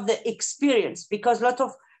have the experience, because a lot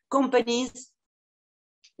of companies,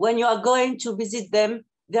 when you are going to visit them,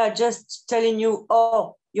 they are just telling you,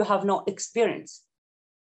 oh, you have no experience.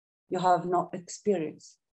 You have no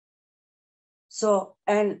experience. So,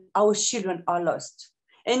 and our children are lost.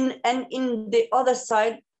 And in the other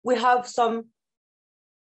side, we have some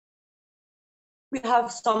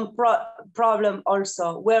problem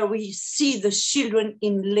also, where we see the children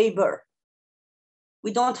in labor.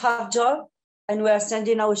 We don't have job and we are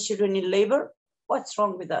sending our children in labor. What's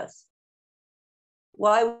wrong with us?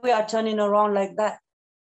 Why we are turning around like that?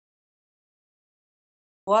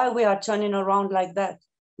 Why we are turning around like that?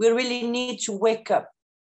 We really need to wake up,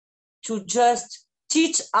 to just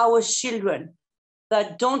teach our children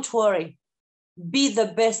that don't worry, be the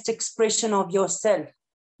best expression of yourself,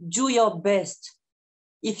 do your best.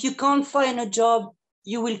 If you can't find a job,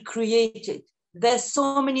 you will create it. There's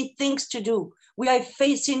so many things to do. We are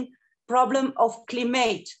facing problem of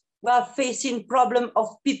climate. We are facing problem of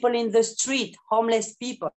people in the street, homeless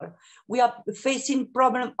people. We are facing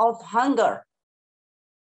problem of hunger.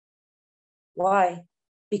 Why?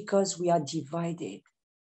 Because we are divided.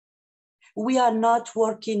 We are not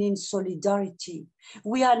working in solidarity.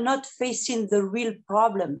 We are not facing the real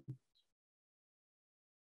problem.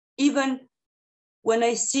 Even when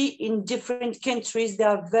I see in different countries, they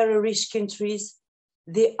are very rich countries.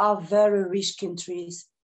 They are very rich countries,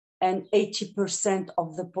 and 80%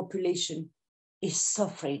 of the population is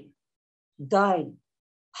suffering, dying,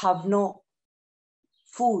 have no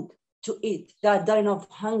food to eat. They are dying of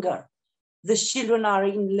hunger. The children are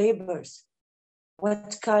in labors.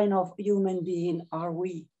 What kind of human being are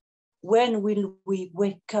we? When will we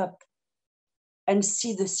wake up and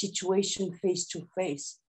see the situation face to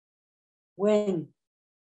face? When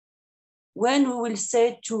we will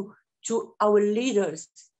say to our leaders,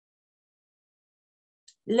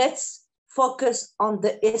 let's focus on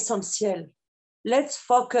the essential. Let's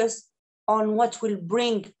focus on what will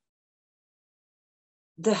bring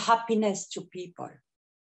the happiness to people.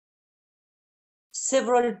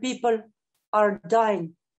 Several people are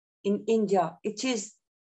dying in India. It is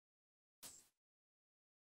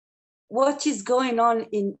what is going on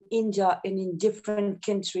in India and in different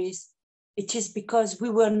countries. It is because we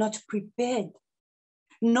were not prepared.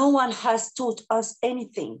 No one has taught us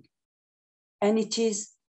anything. And it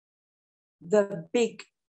is the big,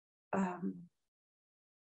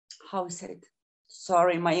 how is it?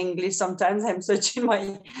 Sorry, my English, sometimes I'm searching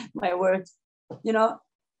my words. You know,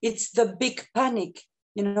 it's the big panic,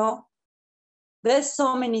 you know. There's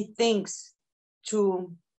so many things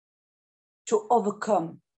to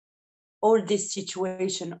overcome all this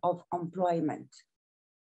situation of employment,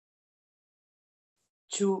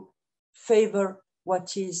 to favor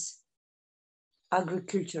what is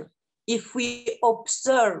agriculture. If we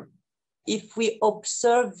observe if we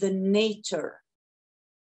observe the nature,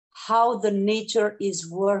 how the nature is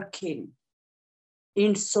working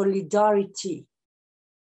in solidarity,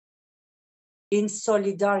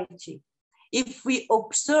 if we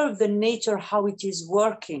observe the nature, how it is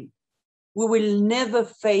working, we will never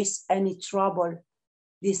face any trouble,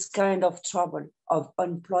 this kind of trouble of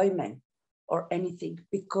unemployment or anything,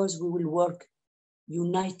 because we will work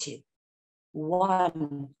united,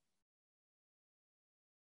 one.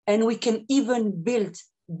 And we can even build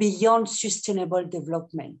beyond sustainable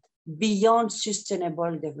development, beyond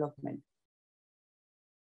sustainable development.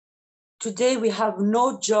 Today we have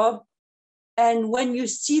no job. And when you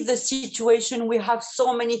see the situation, we have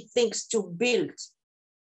so many things to build.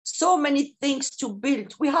 So many things to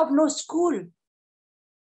build. We have no school.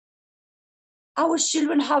 Our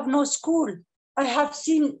children have no school. I have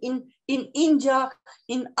seen in India,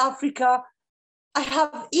 in Africa, I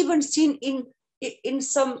have even seen in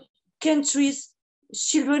some countries,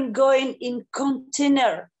 children going in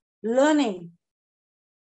container learning.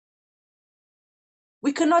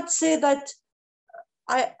 We cannot say that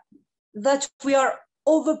we are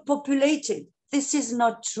overpopulated. This is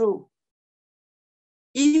not true.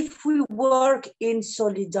 If we work in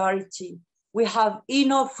solidarity, we have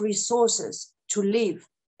enough resources to live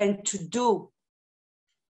and to do.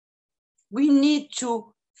 We need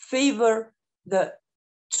to favor the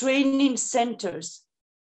training centers.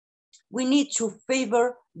 We need to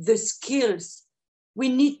favor the skills. We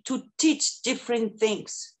need to teach different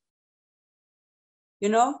things. You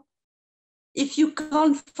know, if you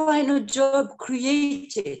can't find a job,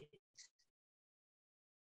 create it.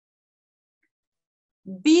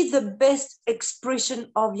 Be the best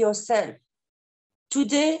expression of yourself.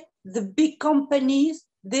 Today, the big companies,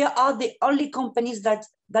 they are the only companies that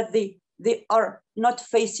they are not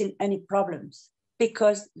facing any problems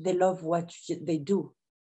because they love what they do.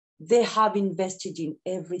 They have invested in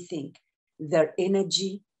everything, their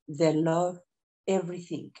energy, their love,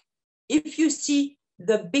 everything. If you see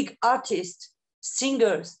the big artists,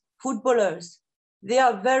 singers, footballers, they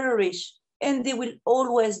are very rich and they will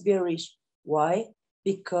always be rich. Why?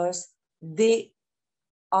 Because they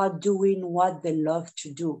are doing what they love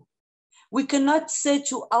to do. We cannot say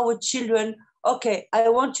to our children, okay, I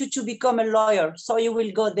want you to become a lawyer, so you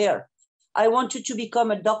will go there. I want you to become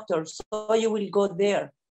a doctor, so you will go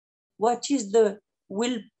there. What is the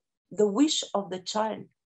wish of the child?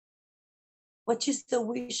 What is the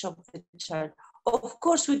wish of the child? Of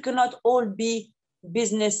course, we cannot all be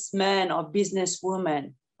businessmen or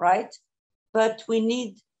businesswomen, right? But we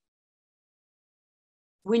need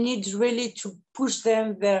really to push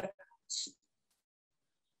them there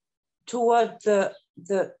toward the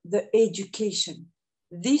education.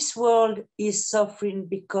 This world is suffering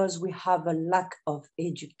because we have a lack of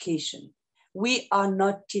education. We are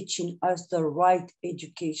not teaching us the right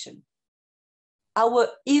education.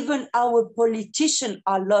 Even our politicians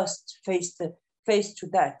are lost face to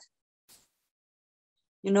that.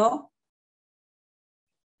 You know,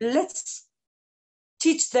 let's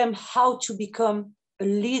teach them how to become a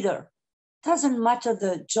leader. Doesn't matter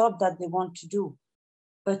the job that they want to do,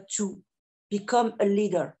 but to become a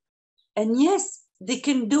leader. And yes, they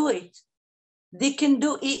can do it. They can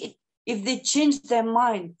do it if they change their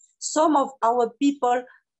mind. Some of our people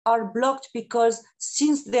are blocked because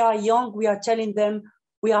since they are young, we are telling them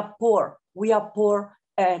we are poor,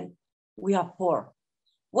 and we are poor.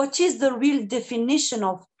 What is the real definition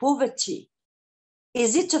of poverty?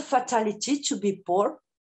 Is it a fatality to be poor?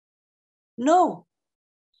 No,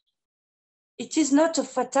 it is not a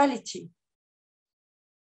fatality.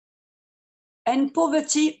 And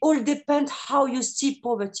poverty all depends how you see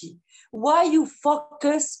poverty. Why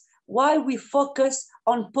we focus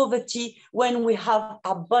on poverty when we have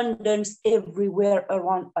abundance everywhere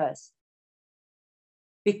around us?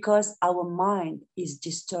 Because our mind is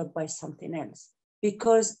disturbed by something else.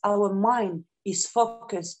 Because our mind is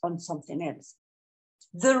focused on something else.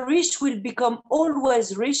 The rich will become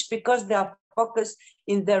always rich because they are focused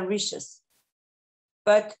in their riches.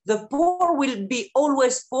 But the poor will be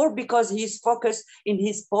always poor because he is focused in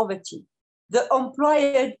his poverty. The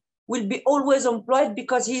employed will be always employed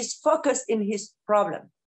because he is focused in his problem.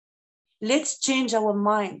 Let's change our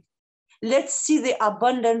mind. Let's see the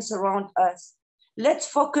abundance around us. Let's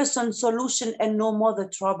focus on solution and no more the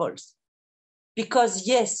troubles. Because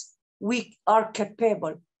yes, we are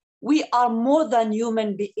capable. We are more than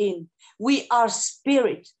human being. We are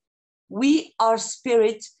spirit. We are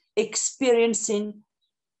spirit experiencing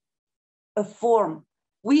a form.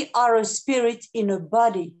 We are a spirit in a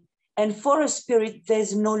body. And for a spirit,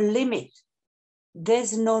 there's no limit.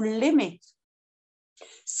 There's no limit.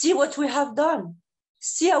 See what we have done.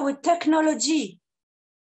 See our technology.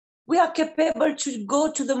 We are capable to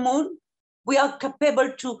go to the moon. We are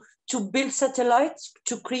capable to build satellites,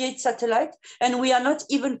 to create satellites, and we are not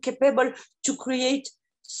even capable to create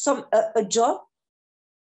a job.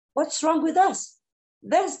 What's wrong with us?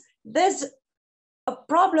 There's a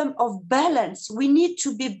problem of balance. We need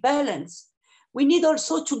to be balanced. We need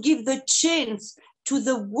also to give the chance to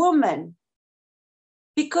the woman,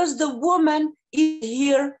 because the woman is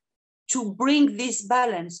here to bring this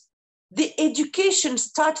balance. The education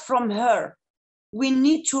starts from her. We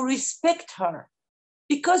need to respect her,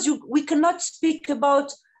 because we cannot speak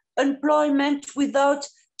about employment without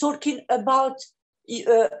talking about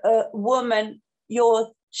women,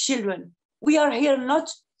 your children. We are here not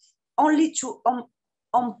only to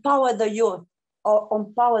empower the youth or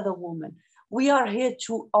empower the woman. We are here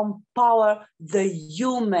to empower the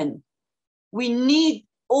human. We need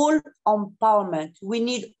all empowerment. We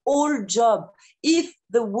need all job. If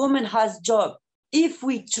the woman has job, if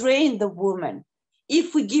we train the woman,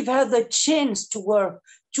 if we give her the chance to work,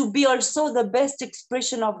 to be also the best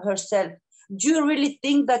expression of herself, do you really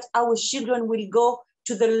think that our children will go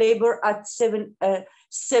to the labor at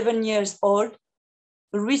 7 years old,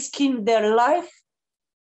 risking their life,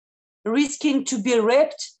 risking to be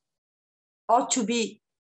raped or to be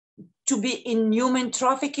in human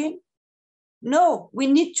trafficking? No, we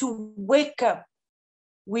need to wake up.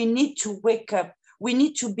 We need to wake up. We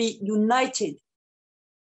need to be united.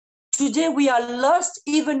 Today we are lost.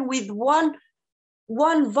 Even with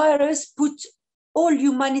one virus put all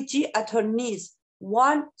humanity at her knees.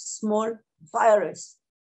 One small virus.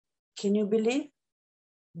 Can you believe?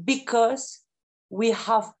 Because we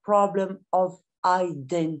have problem of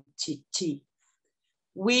identity.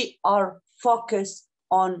 We are focused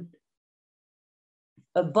on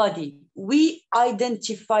a body. We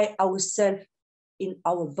identify ourselves in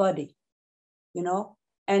our body, you know?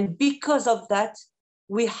 And because of that,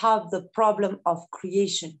 we have the problem of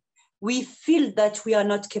creation. We feel that we are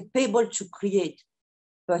not capable to create,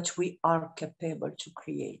 but we are capable to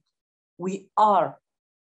create. We are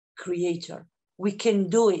creator. We can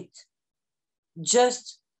do it.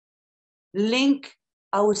 Just link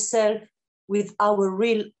ourselves with our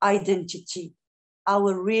real identity,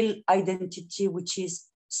 which is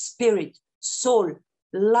spirit, soul,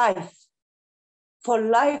 life. For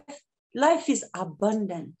life is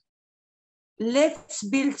abundant. Let's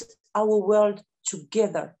build our world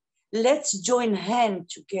together. Let's join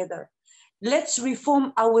hands together. Let's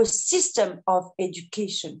reform our system of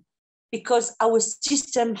education, because our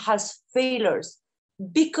system has failures.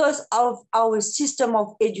 Because of our system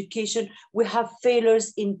of education, we have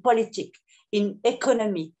failures in politics, in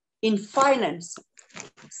economy, in finance.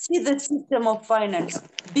 See the system of finance.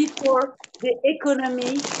 Before, the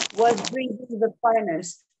economy was bringing the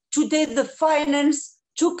finance. Today, the finance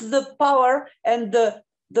took the power, and the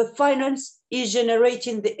finance is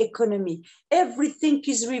generating the economy. Everything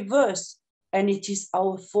is reversed, and it is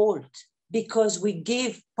our fault, because we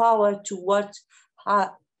gave power to what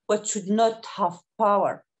should not have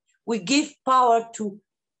power. We give power to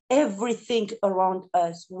everything around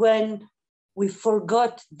us when we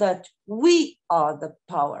forgot that we are the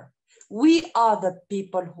power. We are the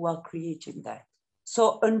people who are creating that.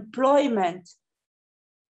 So employment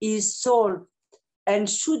is solved and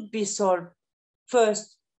should be solved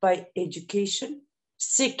first by education.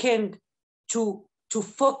 Second, to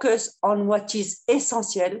focus on what is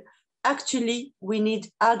essential. Actually, we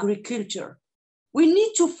need agriculture. We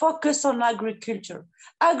need to focus on agriculture.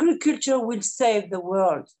 Agriculture will save the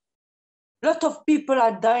world. A lot of people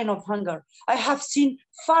are dying of hunger. I have seen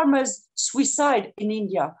farmers suicide in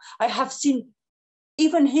India. I have seen,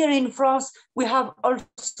 even here in France, we have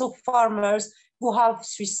also farmers who have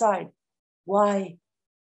suicide. Why?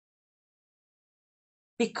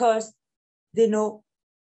 Because they know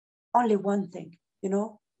only one thing, you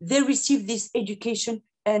know? They receive this education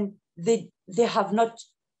and they have not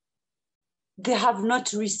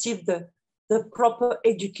received the proper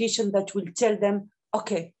education that will tell them,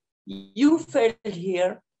 okay, you failed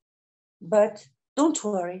here, but don't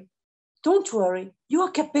worry. You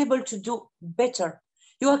are capable to do better.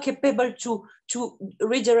 You are capable to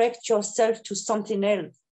redirect yourself to something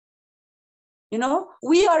else. You know,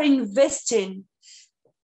 we are investing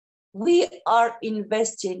a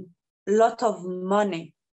lot of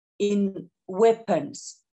money in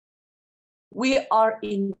weapons. We are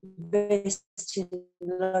investing a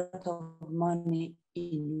lot of money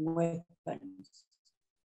in weapons.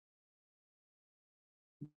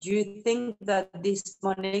 Do you think that this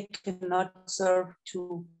money cannot serve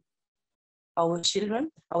to our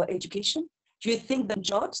children, our education? Do you think the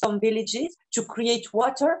jobs, some villages, to create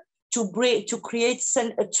water, to create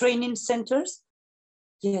training centers?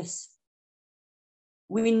 Yes.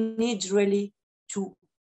 We need really to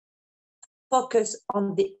focus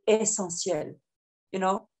on the essential, you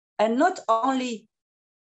know, and not only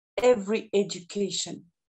every education,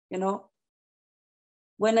 you know.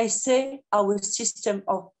 When I say our system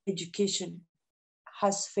of education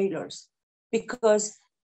has failures, because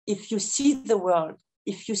if you see the world,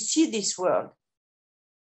 if you see this world,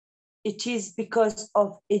 it is because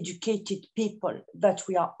of educated people that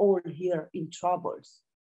we are all here in troubles.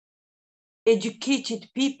 Educated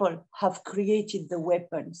people have created the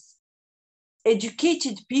weapons.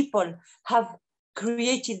 Educated people have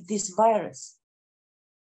created this virus.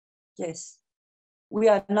 Yes, we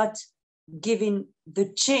are not giving the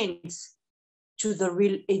chance to the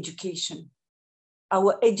real education.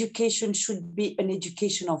 Our education should be an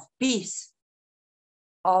education of peace,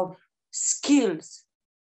 of skills.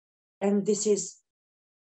 And this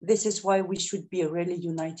is why we should be really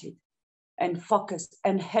united and focused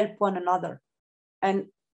and help one another. And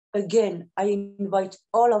again, I invite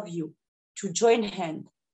all of you to join hands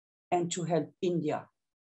and to help India,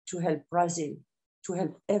 to help Brazil, to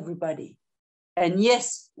help everybody. And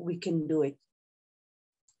yes, we can do it.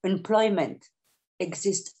 Employment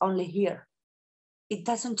exists only here. It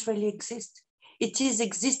doesn't really exist. It is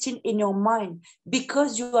existing in your mind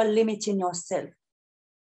because you are limiting yourself.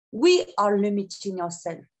 We are limiting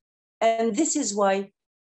ourselves. And this is why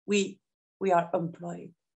we are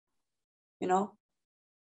employed. You know,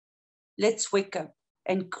 let's wake up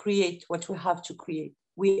and create what we have to create.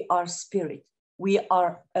 We are spirit. We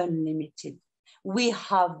are unlimited. We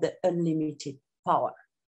have the unlimited power.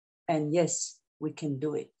 And yes, we can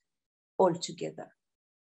do it all together.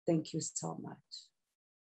 Thank you so much.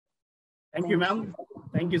 Thank you, ma'am.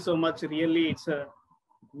 Thank you so much. Really, it's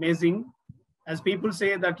amazing. As people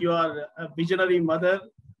say that you are a visionary mother,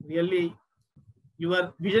 really,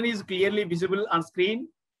 your vision is clearly visible on screen.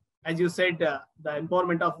 As you said, the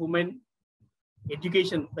empowerment of women,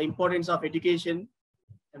 education, the importance of education,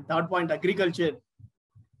 and third point, agriculture.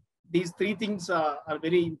 These three things are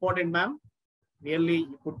very important, ma'am. Really,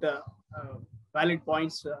 you put valid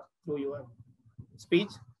points through your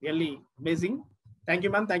speech. Really amazing. Thank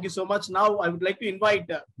you, ma'am. Thank you so much. Now, I would like to invite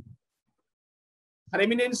Her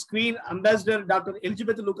Eminence Queen Ambassador Dr.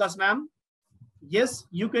 Elizabeth Lucas, ma'am. Yes,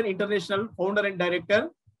 UK International founder and director.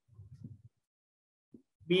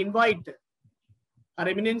 We invite Her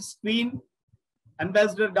Eminence Queen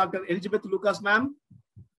Ambassador Dr. Elizabeth Lucas, ma'am,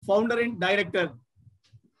 founder and director.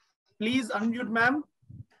 Please unmute, ma'am.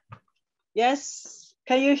 Yes.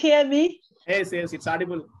 Can you hear me? Yes, yes, it's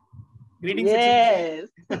audible. Greetings. Yes.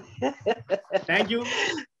 Thank you.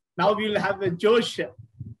 Now we'll have Josh.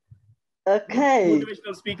 Okay.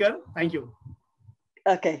 Motivational speaker. Thank you.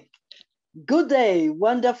 Okay. Good day,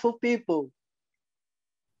 wonderful people.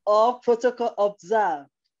 All protocol observed.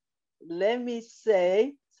 Let me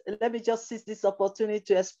just seize this opportunity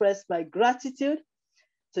to express my gratitude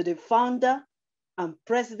to the founder and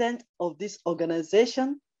president of this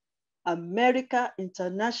organization, America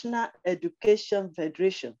International Education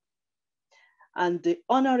Federation, and the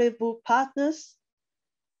honorable partners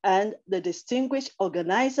and the distinguished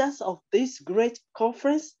organizers of this great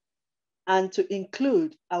conference, and to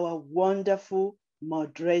include our wonderful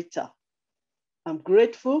moderator. I'm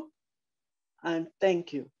grateful and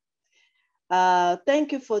thank you.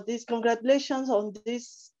 Thank you for this. Congratulations on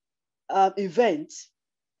this event,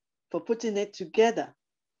 for putting it together.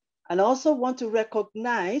 And I also want to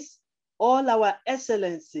recognize all our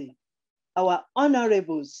excellency, our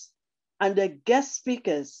honorables, and the guest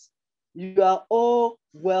speakers. You are all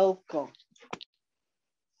welcome.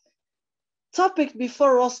 Topic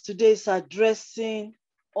before us today is addressing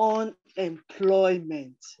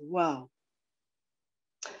unemployment. Wow.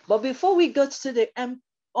 But before we go to the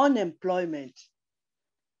unemployment,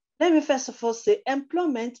 let me first of all say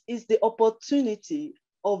employment is the opportunity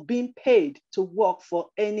of being paid to work for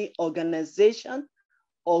any organization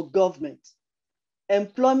or government.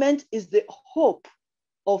 Employment is the hope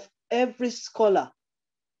of every scholar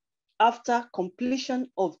after completion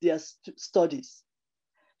of their studies.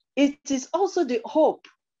 It is also the hope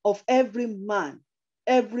of every man,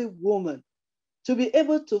 every woman to be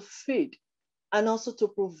able to feed and also to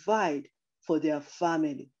provide for their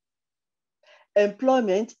family.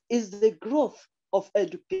 Employment is the growth of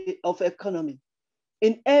economy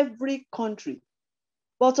in every country.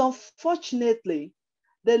 But unfortunately,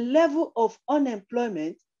 the level of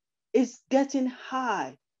unemployment is getting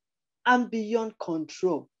high and beyond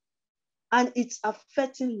control. And it's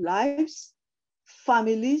affecting lives,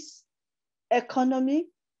 families, economy,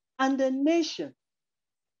 and the nation.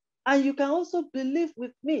 And you can also believe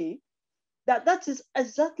with me that that is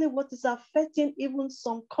exactly what is affecting even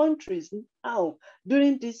some countries now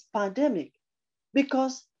during this pandemic,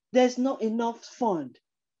 because there's not enough fund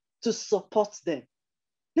to support them.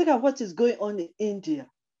 Look at what is going on in India.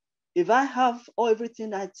 If I have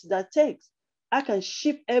everything that takes, I can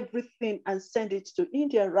ship everything and send it to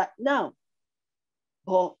India right now.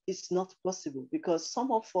 But it's not possible because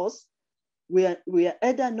some of us, we are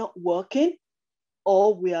either not working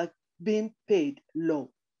or we are being paid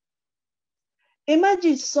low.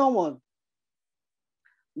 Imagine someone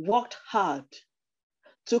worked hard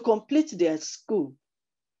to complete their school,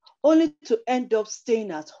 only to end up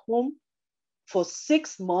staying at home for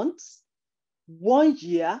 6 months, 1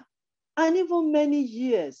 year, and even many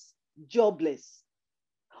years, jobless,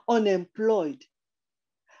 unemployed,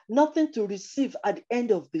 nothing to receive at the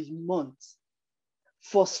end of the month,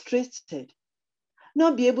 frustrated,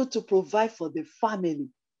 not be able to provide for the family,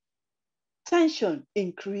 tension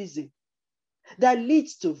increasing, that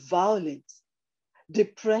leads to violence,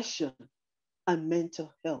 depression, and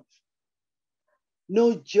mental health.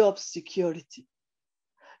 No job security,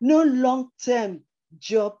 no long-term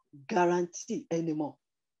job guarantee anymore.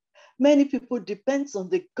 Many people depend on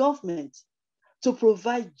the government to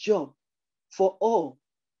provide job for all,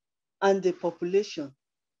 and the population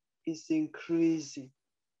is increasing.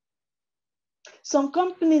 Some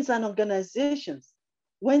companies and organizations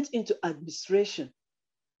went into administration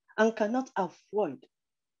and cannot afford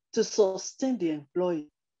to sustain the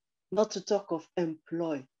employee, not to talk of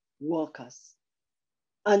employ workers.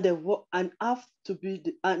 And the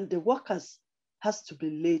workers has to be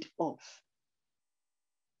laid off.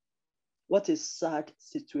 What a sad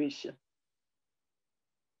situation.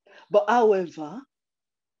 But however,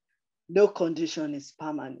 no condition is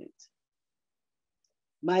permanent.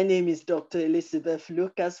 My name is Dr. Elizabeth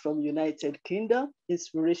Lucas from United Kingdom,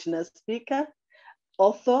 inspirational speaker,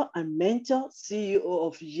 author and mentor, CEO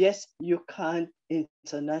of Yes You Can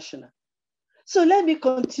International. So let me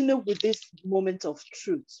continue with this moment of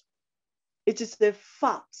truth. It is a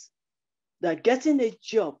fact that getting a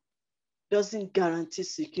job doesn't guarantee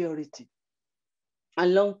security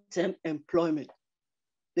and long-term employment.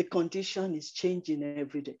 The condition is changing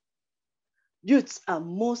every day. Youths are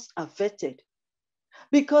most affected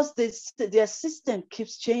because their system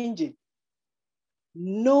keeps changing.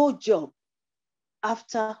 No job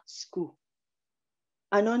after school,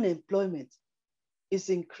 and unemployment is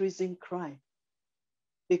increasing crime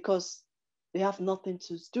because they have nothing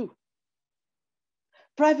to do.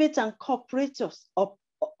 Private and corporate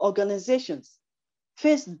organizations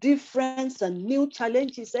face different and new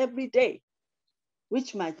challenges every day,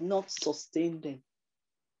 which might not sustain them.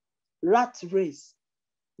 Rat race.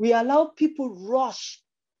 We allow people rush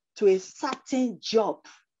to a certain job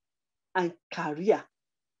and career,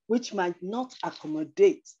 which might not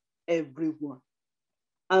accommodate everyone.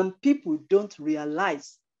 And people don't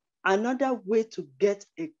realize another way to get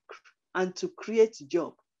and to create a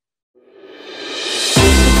job